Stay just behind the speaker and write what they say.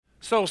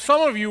So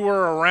some of you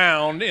were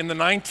around in the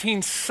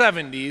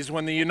 1970s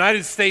when the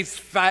United States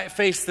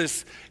faced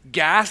this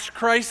gas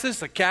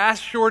crisis, a gas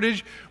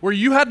shortage, where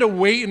you had to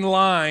wait in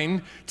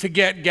line to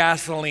get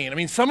gasoline. I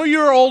mean, some of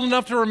you are old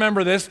enough to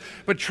remember this,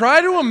 but try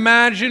to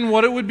imagine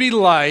what it would be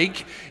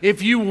like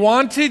if you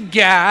wanted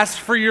gas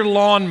for your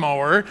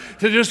lawnmower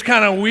to just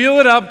kind of wheel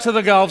it up to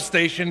the Gulf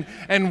station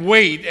and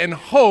wait and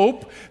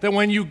hope that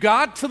when you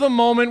got to the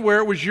moment where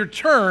it was your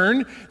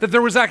turn, that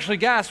there was actually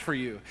gas for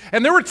you.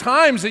 And there were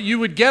times that you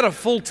would get a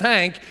full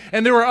tank,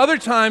 and there were other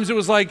times it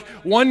was like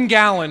 1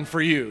 gallon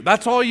for you.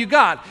 That's all you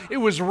got. It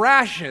was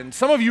rationed.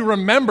 Some of you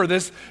remember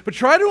this, but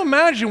try to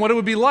imagine what it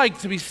would be like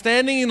to be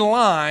standing in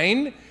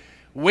line,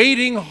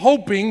 waiting,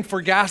 hoping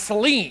for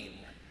gasoline.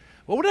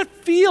 What would it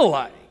feel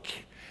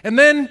like? And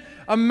then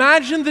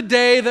imagine the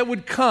day that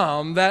would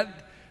come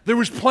that there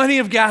was plenty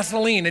of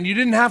gasoline and you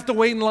didn't have to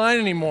wait in line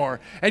anymore.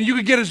 And you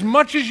could get as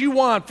much as you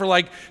want for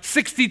like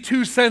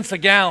 62 cents a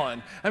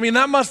gallon. I mean,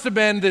 that must have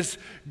been this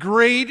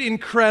great,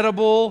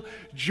 incredible,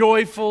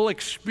 joyful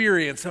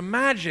experience.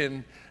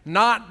 Imagine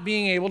not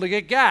being able to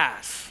get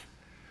gas.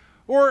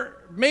 Or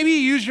maybe you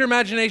use your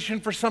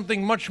imagination for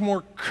something much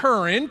more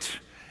current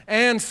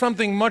and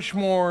something much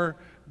more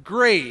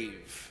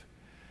grave.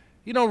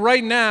 You know,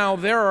 right now,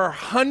 there are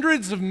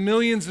hundreds of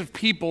millions of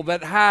people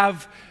that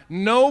have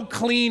no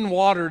clean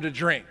water to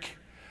drink.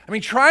 I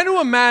mean, try to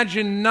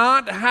imagine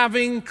not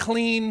having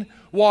clean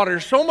water,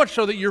 so much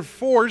so that you're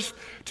forced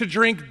to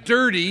drink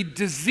dirty,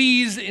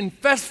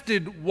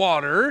 disease-infested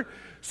water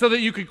so that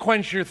you could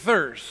quench your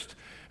thirst.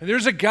 And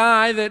there's a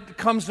guy that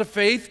comes to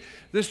faith,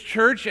 this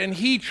church, and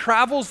he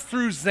travels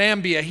through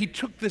Zambia. He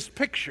took this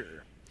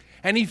picture,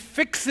 and he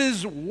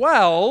fixes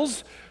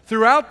wells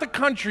throughout the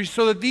country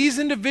so that these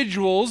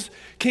individuals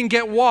can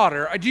get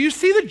water. Do you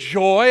see the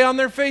joy on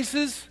their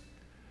faces?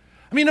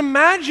 I mean,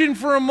 imagine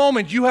for a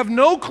moment you have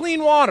no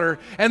clean water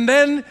and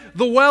then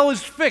the well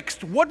is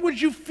fixed. What would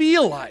you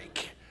feel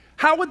like?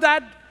 How would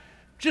that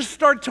just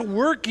start to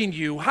work in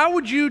you? How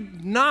could you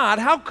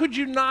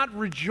not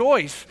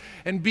rejoice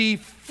and be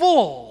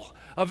full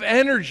of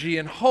energy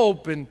and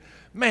hope and,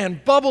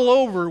 man, bubble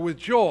over with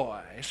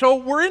joy? So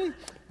we're in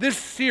this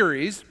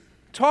series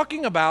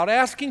talking about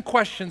asking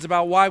questions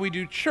about why we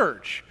do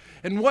church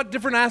and what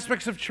different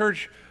aspects of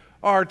church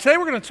are. Today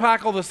we're going to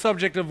tackle the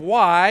subject of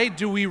why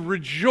do we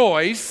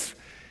rejoice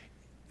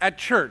at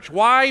church?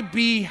 Why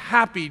be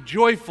happy,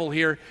 joyful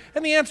here?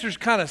 And the answer is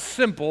kind of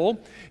simple.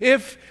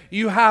 If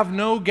you have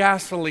no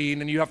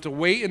gasoline and you have to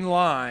wait in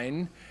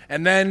line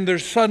and then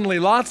there's suddenly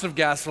lots of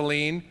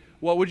gasoline,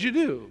 what would you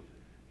do?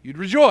 You'd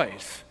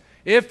rejoice.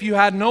 If you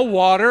had no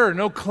water or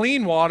no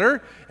clean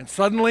water and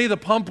suddenly the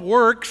pump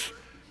works,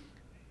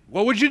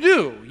 what would you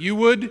do? You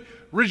would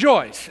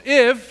rejoice.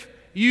 If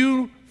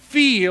you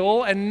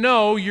feel and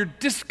know you're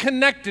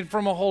disconnected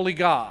from a holy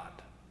God,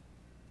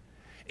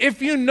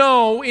 if you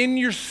know in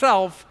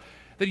yourself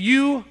that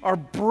you are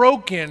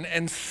broken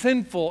and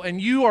sinful and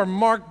you are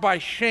marked by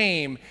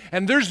shame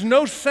and there's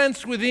no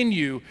sense within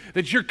you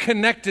that you're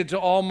connected to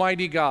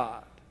Almighty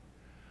God,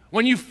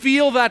 when you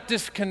feel that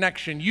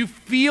disconnection, you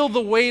feel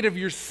the weight of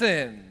your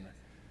sin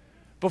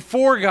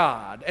before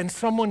God, and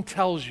someone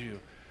tells you,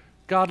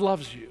 God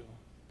loves you.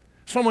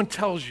 Someone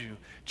tells you,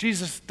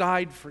 Jesus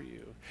died for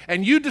you,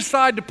 and you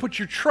decide to put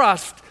your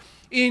trust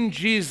in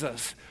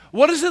Jesus.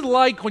 What is it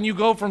like when you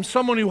go from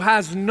someone who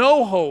has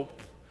no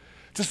hope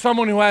to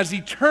someone who has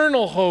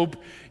eternal hope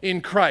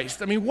in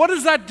Christ? I mean, what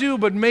does that do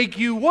but make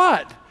you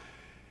what?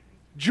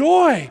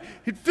 Joy.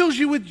 It fills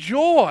you with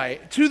joy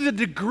to the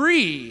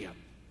degree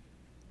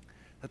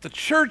that the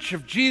church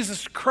of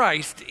Jesus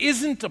Christ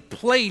isn't a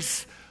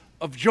place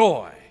of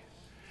joy.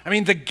 I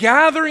mean, the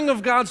gathering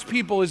of God's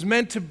people is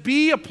meant to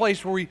be a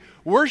place where we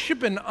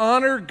worship and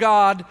honor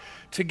God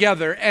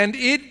together, and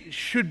it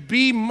should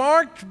be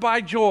marked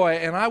by joy.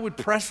 And I would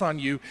press on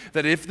you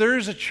that if there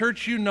is a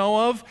church you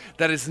know of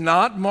that is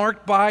not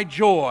marked by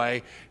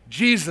joy,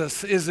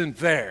 Jesus isn't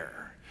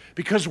there.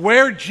 Because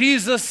where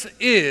Jesus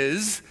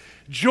is,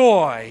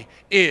 joy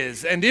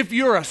is. And if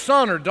you're a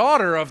son or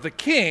daughter of the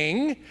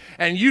King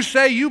and you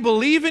say you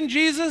believe in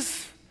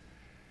Jesus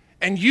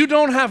and you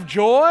don't have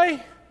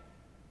joy,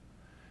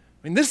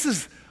 I mean, this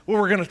is what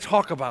we're going to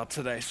talk about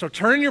today. So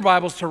turn your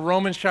Bibles to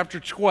Romans chapter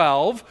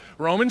 12,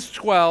 Romans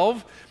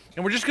 12,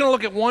 and we're just going to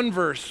look at one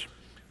verse,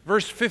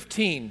 verse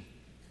 15.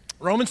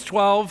 Romans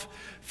 12,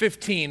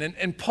 15.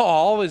 And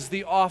Paul is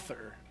the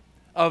author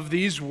of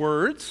these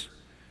words,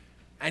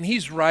 and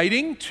he's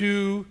writing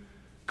to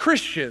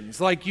Christians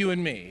like you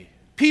and me.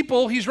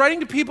 He's writing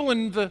to people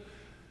in the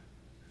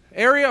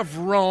area of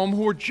Rome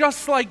who are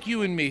just like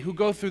you and me, who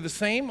go through the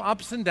same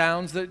ups and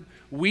downs that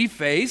we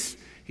face.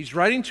 He's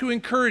writing to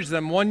encourage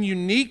them. One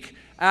unique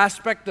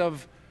aspect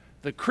of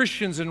the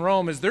Christians in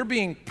Rome is they're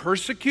being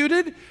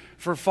persecuted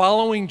for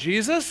following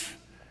Jesus.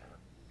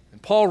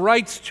 And Paul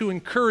writes to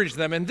encourage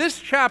them. And this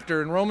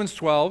chapter in Romans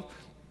 12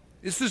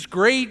 is this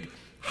great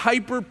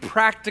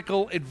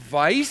hyper-practical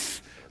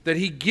advice that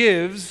he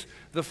gives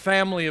the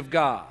family of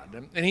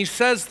God. And he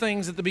says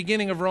things at the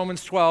beginning of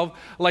Romans 12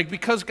 like,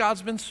 because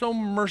God's been so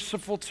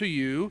merciful to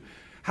you,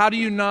 How do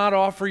you not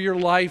offer your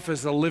life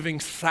as a living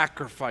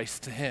sacrifice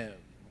to him?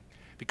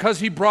 Because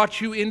he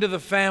brought you into the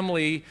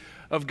family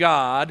of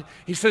God,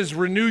 he says,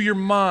 renew your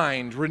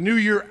mind, renew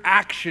your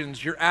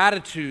actions, your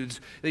attitudes.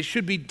 They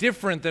should be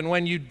different than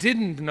when you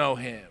didn't know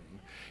him.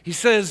 He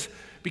says,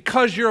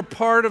 because you're a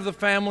part of the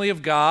family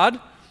of God,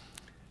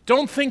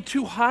 don't think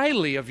too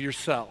highly of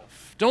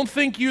yourself. Don't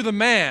think you're the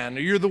man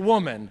or you're the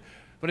woman,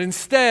 but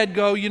instead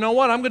go, you know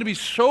what, I'm going to be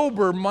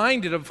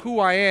sober-minded of who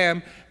I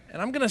am,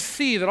 and I'm going to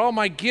see that all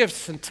my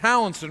gifts and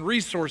talents and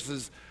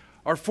resources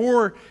are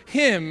for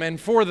him and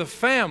for the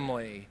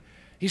family.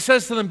 He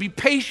says to them, be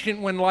patient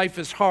when life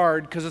is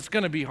hard, because it's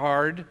going to be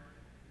hard.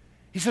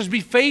 He says,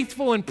 be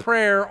faithful in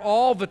prayer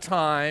all the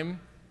time.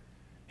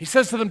 He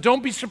says to them,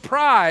 don't be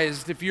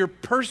surprised if you're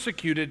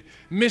persecuted,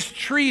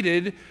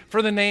 mistreated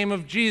for the name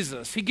of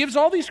Jesus. He gives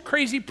all these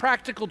crazy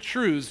practical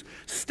truths,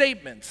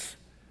 statements.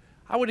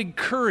 I would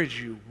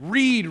encourage you,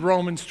 read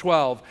Romans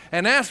 12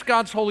 and ask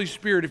God's Holy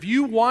Spirit if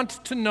you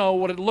want to know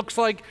what it looks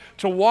like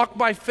to walk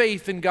by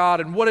faith in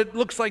God and what it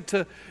looks like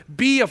to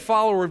be a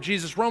follower of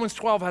Jesus. Romans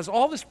 12 has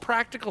all this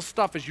practical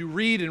stuff as you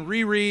read and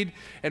reread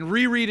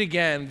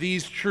again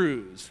these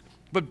truths.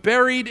 But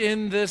buried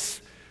in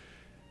this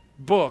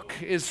book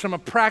is some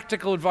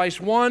practical advice.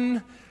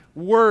 One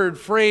word,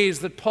 phrase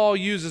that Paul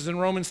uses in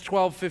Romans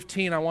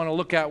 12:15 I want to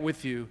look at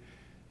with you.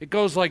 It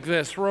goes like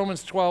this.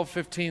 Romans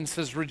 12:15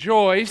 says,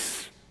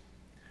 rejoice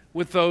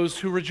with those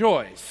who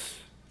rejoice,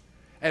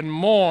 and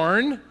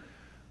mourn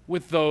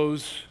with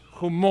those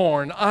who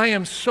mourn. I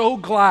am so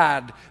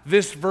glad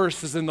this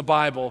verse is in the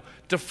Bible,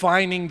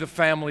 defining the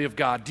family of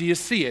God. Do you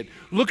see it?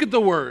 Look at the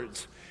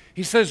words.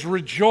 He says,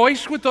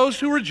 rejoice with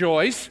those who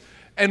rejoice,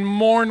 and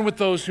mourn with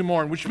those who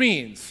mourn, which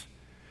means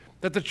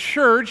that the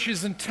church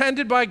is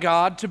intended by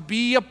God to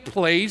be a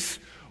place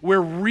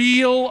where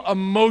real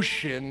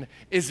emotion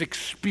is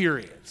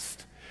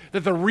experienced.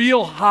 That the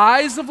real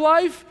highs of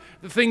life,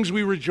 the things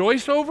we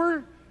rejoice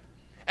over,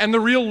 and the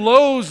real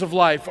lows of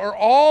life are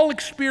all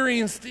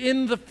experienced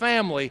in the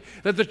family.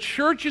 That the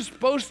church is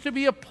supposed to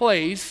be a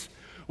place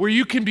where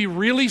you can be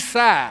really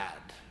sad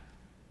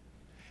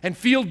and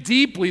feel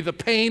deeply the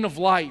pain of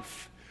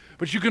life,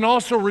 but you can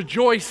also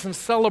rejoice and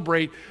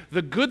celebrate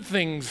the good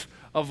things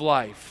of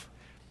life.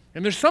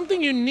 And there's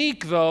something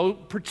unique, though,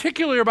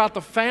 particularly about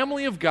the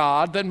family of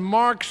God that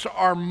marks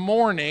our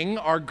mourning,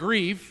 our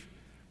grief,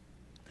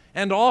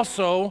 and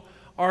also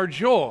our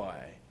joy.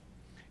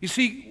 You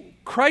see,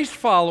 Christ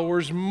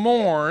followers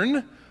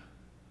mourn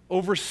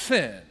over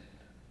sin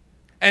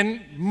and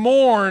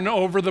mourn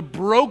over the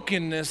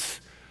brokenness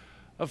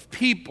of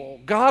people.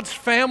 God's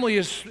family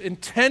is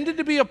intended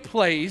to be a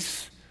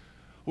place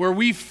where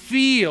we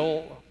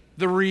feel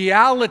the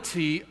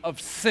reality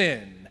of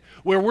sin,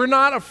 where we're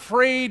not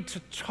afraid to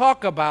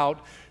talk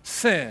about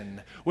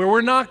sin, where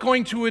we're not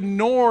going to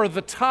ignore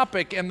the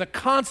topic and the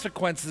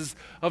consequences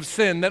of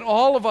sin, that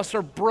all of us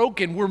are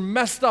broken, we're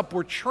messed up,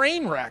 we're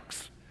train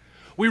wrecks.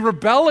 We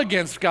rebel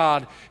against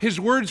God. His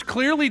words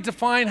clearly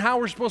define how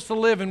we're supposed to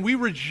live, and we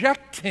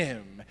reject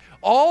him.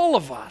 All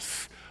of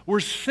us, we're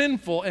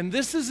sinful, and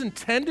this is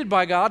intended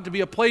by God to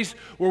be a place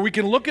where we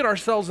can look at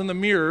ourselves in the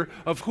mirror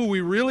of who we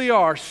really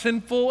are,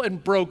 sinful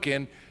and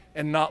broken,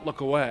 and not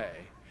look away,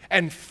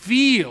 and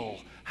feel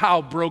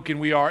how broken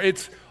we are.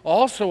 It's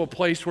also a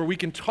place where we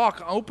can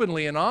talk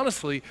openly and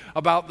honestly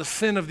about the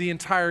sin of the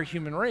entire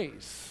human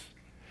race,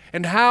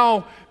 and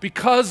how,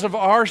 because of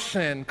our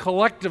sin,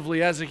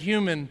 collectively as a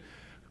human,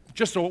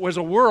 just as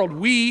a world,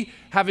 we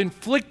have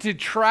inflicted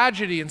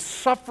tragedy and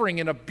suffering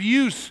and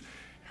abuse,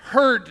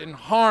 hurt and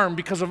harm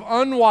because of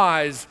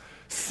unwise,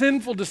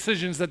 sinful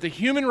decisions that the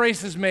human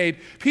race has made.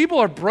 People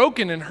are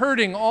broken and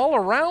hurting all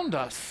around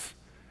us.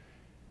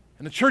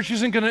 And the church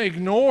isn't going to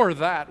ignore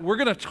that. We're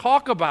going to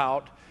talk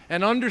about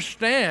and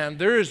understand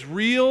there is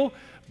real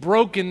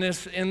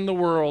brokenness in the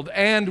world,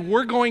 and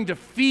we're going to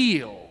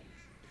feel.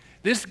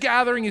 This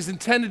gathering is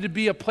intended to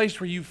be a place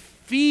where you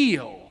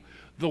feel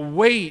the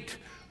weight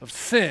of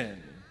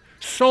sin,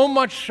 so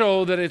much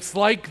so that it's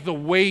like the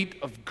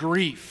weight of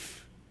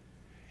grief.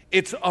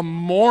 It's a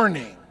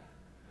mourning,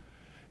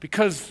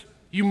 because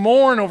you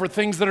mourn over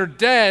things that are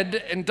dead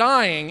and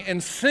dying,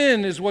 and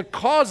sin is what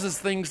causes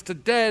things to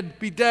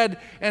be dead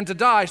and to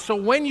die. So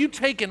when you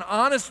take an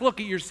honest look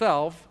at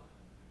yourself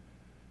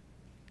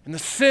and the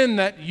sin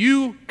that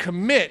you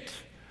commit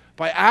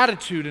by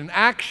attitude and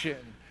action,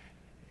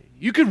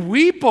 you could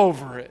weep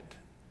over it.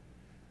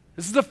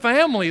 This is a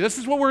family. This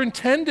is what we're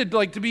intended,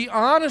 to be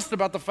honest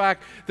about the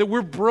fact that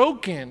we're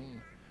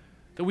broken,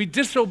 that we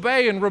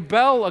disobey and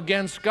rebel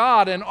against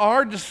God, and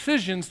our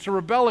decisions to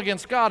rebel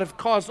against God have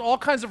caused all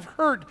kinds of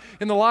hurt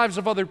in the lives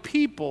of other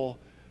people.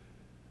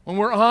 When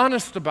we're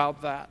honest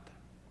about that,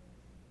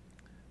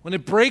 when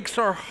it breaks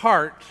our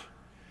heart,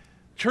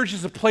 church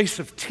is a place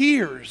of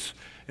tears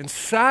and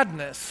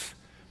sadness,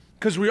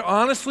 because we're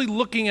honestly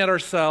looking at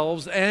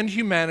ourselves and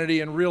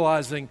humanity and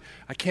realizing,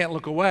 I can't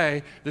look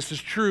away. This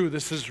is true.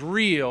 This is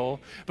real.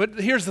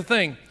 But here's the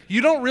thing. You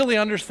don't really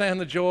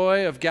understand the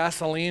joy of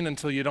gasoline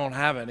until you don't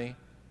have any.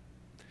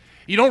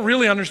 You don't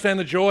really understand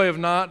the joy of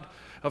not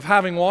of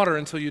having water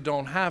until you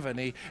don't have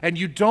any. And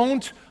you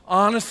don't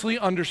honestly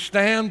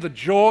understand the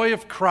joy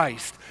of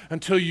Christ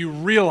until you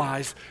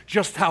realize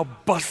just how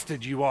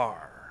busted you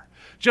are,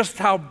 just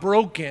how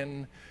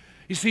broken.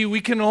 You see,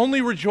 we can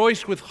only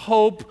rejoice with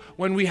hope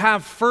when we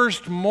have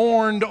first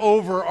mourned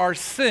over our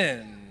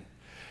sin.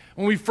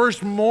 When we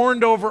first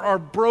mourned over our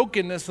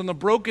brokenness and the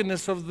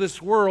brokenness of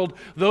this world,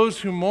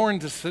 those who mourn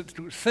to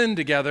sin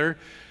together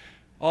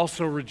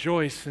also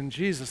rejoice in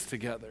Jesus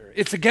together.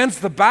 It's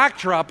against the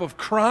backdrop of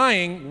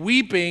crying,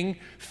 weeping,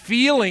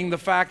 feeling the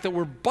fact that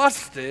we're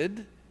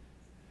busted.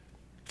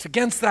 It's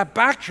against that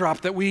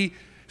backdrop that we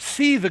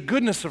see the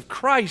goodness of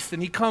Christ,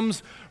 and He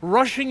comes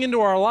rushing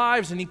into our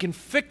lives, and He can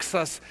fix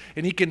us,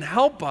 and He can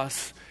help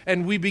us,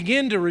 and we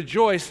begin to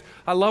rejoice.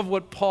 I love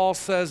what Paul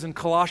says in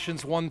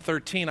Colossians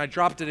 1:13. I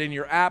dropped it in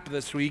your app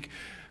this week.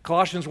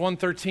 Colossians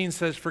 1:13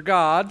 says, "For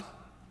God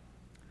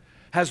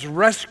has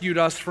rescued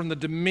us from the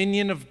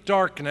dominion of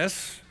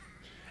darkness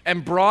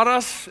and brought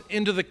us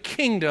into the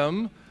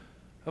kingdom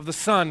of the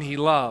Son He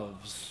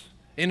loves,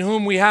 in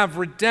whom we have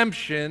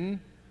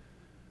redemption,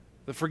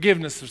 the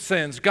forgiveness of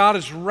sins." God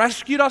has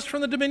rescued us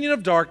from the dominion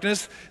of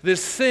darkness,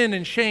 this sin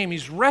and shame.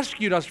 He's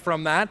rescued us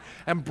from that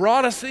and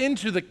brought us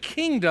into the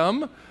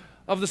kingdom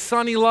of the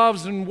Son He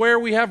loves, and where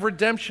we have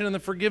redemption and the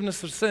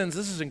forgiveness of sins.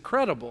 This is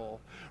incredible.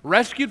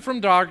 Rescued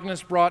from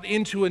darkness, brought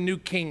into a new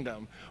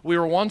kingdom. We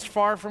were once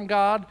far from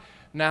God.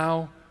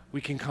 Now we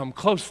can come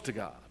close to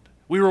God.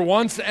 We were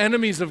once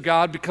enemies of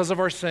God because of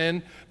our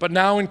sin, but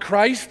now in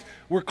Christ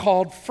we're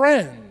called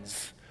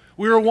friends.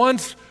 We were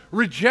once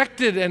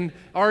rejected and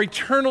our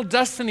eternal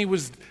destiny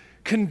was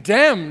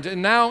condemned,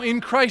 and now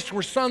in Christ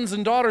we're sons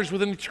and daughters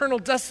with an eternal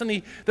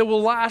destiny that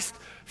will last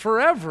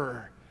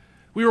forever.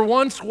 We were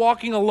once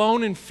walking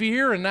alone in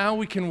fear, and now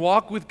we can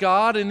walk with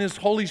God in His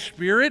Holy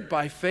Spirit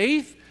by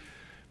faith.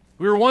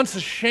 We were once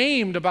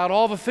ashamed about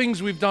all the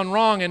things we've done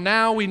wrong, and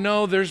now we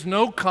know there's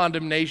no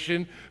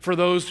condemnation for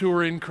those who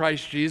are in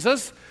Christ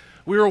Jesus.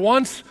 We were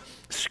once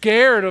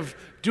scared of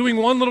doing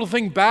one little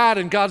thing bad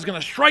and God's going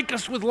to strike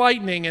us with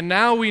lightning, and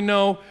now we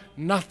know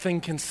nothing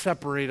can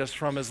separate us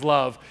from His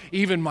love,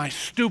 even my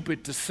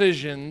stupid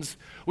decisions.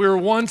 We were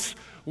once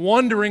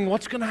wondering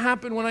what's going to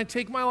happen when I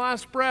take my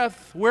last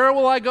breath. Where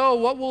will I go?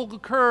 What will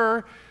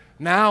occur?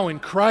 Now in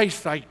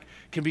Christ I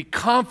can be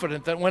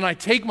confident that when I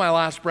take my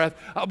last breath,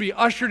 I'll be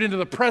ushered into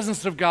the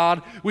presence of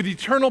God with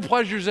eternal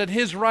pleasures at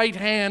His right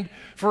hand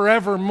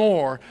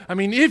forevermore. I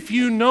mean, if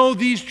you know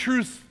these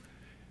truths,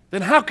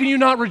 then how can you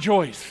not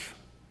rejoice?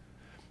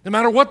 No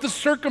matter what the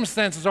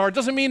circumstances are, it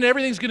doesn't mean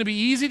everything's going to be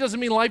easy, doesn't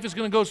mean life is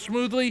going to go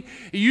smoothly.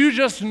 You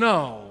just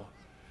know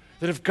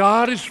that if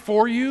God is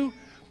for you,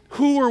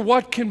 who or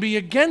what can be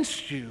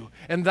against you?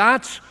 And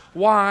that's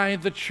why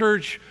the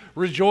church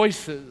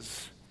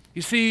rejoices.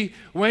 You see,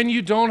 when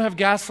you don't have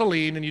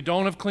gasoline and you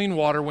don't have clean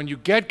water, when you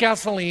get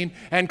gasoline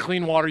and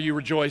clean water, you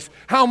rejoice.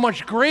 How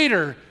much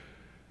greater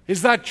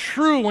is that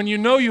true when you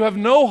know you have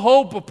no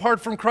hope apart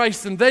from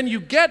Christ, and then you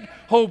get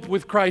hope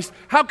with Christ?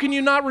 How can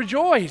you not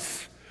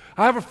rejoice?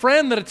 I have a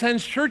friend that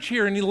attends church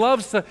here, and he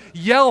loves to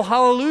yell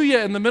hallelujah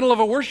in the middle of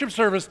a worship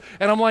service.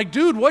 And I'm like,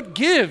 dude, what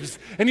gives?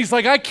 And he's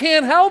like, I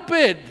can't help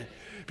it,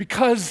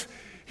 because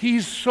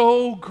he's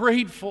so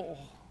grateful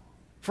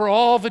for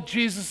all that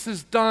Jesus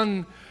has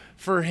done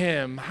for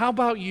him. How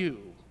about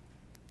you?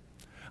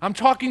 I'm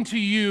talking to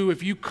you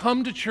if you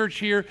come to church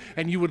here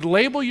and you would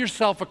label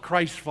yourself a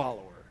Christ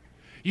follower.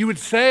 You would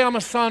say, I'm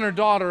a son or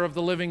daughter of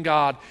the living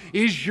God.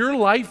 Is your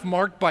life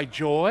marked by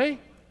joy?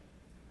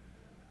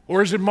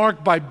 Or is it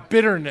marked by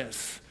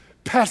bitterness,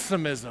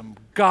 pessimism,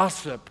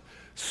 gossip,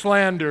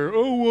 slander?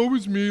 Oh, woe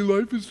is me,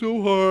 life is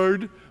so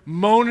hard.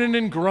 Moaning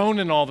and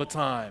groaning all the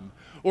time.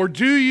 Or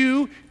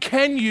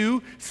can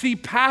you see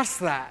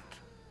past that?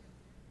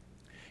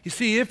 You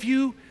see, if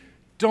you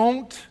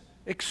don't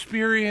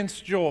experience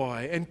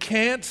joy and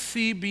can't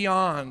see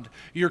beyond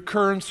your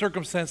current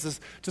circumstances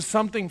to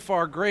something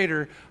far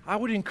greater, I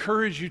would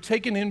encourage you,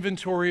 take an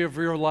inventory of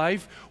your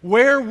life.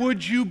 Where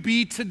would you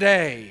be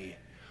today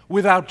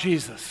without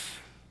Jesus?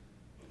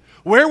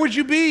 Where would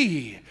you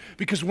be?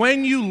 Because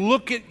when you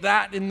look at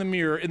that in the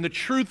mirror, in the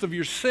truth of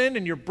your sin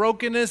and your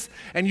brokenness,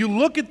 and you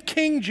look at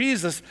King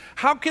Jesus,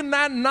 how can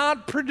that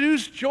not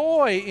produce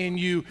joy in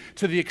you?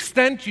 To the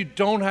extent you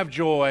don't have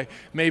joy,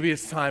 maybe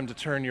it's time to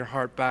turn your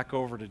heart back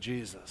over to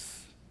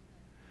Jesus.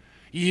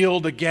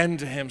 Yield again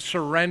to Him,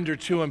 surrender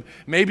to Him.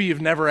 Maybe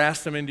you've never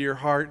asked Him into your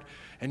heart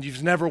and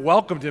you've never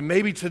welcomed Him.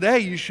 Maybe today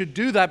you should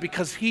do that,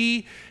 because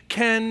He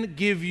can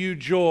give you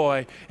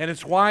joy. And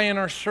it's why in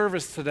our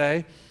service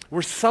today,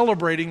 we're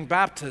celebrating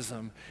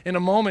baptism. In a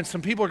moment,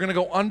 some people are going to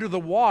go under the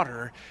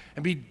water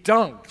and be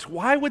dunked.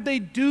 Why would they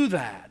do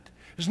that?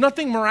 There's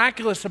nothing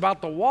miraculous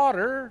about the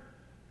water.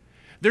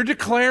 They're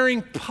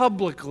declaring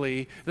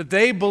publicly that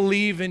they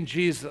believe in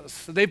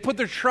Jesus. They put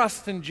their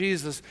trust in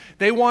Jesus.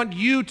 They want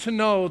you to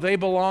know they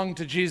belong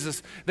to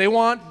Jesus. They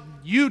want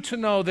you to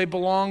know they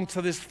belong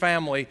to this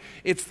family.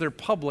 It's their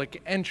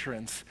public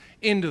entrance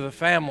into the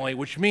family,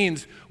 which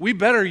means we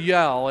better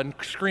yell and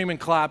scream and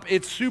clap.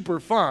 It's super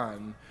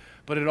fun.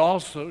 But it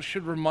also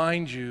should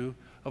remind you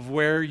of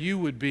where you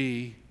would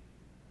be.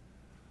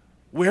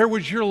 Where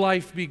would your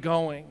life be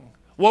going?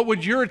 What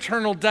would your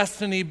eternal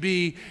destiny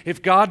be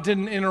if God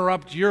didn't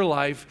interrupt your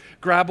life,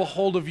 grab a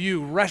hold of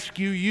you,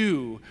 rescue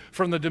you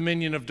from the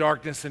dominion of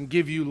darkness, and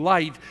give you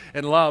light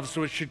and love?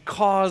 So it should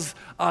cause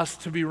us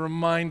to be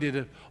reminded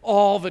of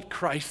all that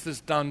Christ has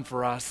done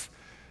for us.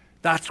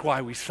 That's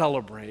why we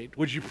celebrate.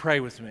 Would you pray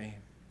with me?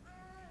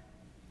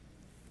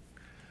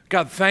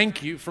 God,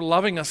 thank you for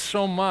loving us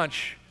so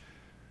much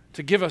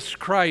to give us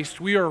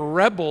Christ. We are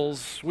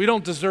rebels. We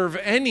don't deserve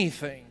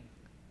anything.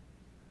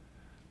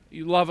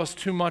 You love us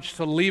too much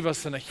to leave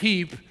us in a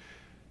heap.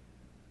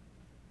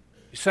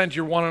 You sent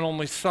your one and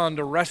only Son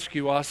to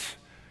rescue us,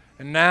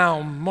 and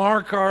now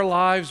mark our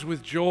lives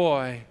with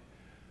joy.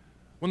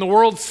 When the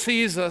world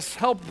sees us,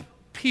 help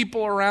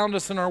people around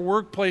us in our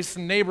workplace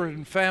and neighborhood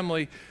and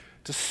family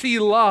to see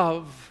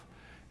love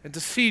and to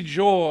see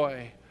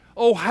joy.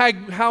 Oh,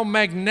 how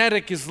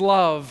magnetic is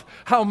love,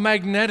 how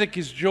magnetic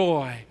is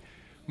joy.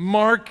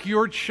 Mark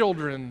your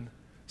children,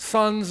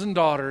 sons and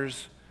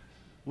daughters,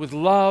 with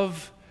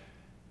love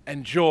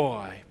and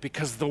joy,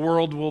 because the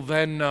world will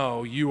then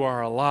know you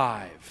are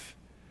alive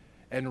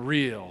and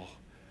real.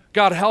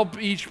 God, help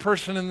each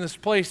person in this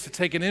place to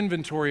take an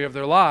inventory of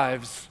their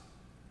lives,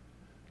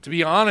 to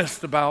be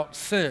honest about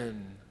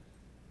sin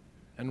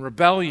and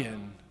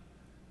rebellion,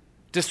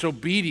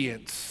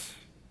 disobedience.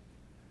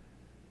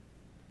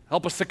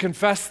 Help us to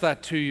confess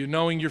that to you,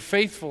 knowing you're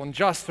faithful and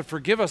just to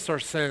forgive us our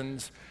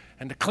sins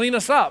and to clean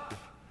us up.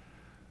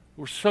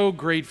 We're so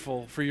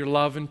grateful for your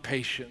love and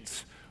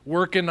patience.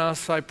 Work in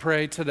us, I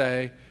pray,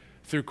 today,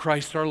 through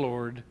Christ our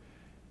Lord.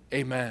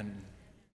 Amen.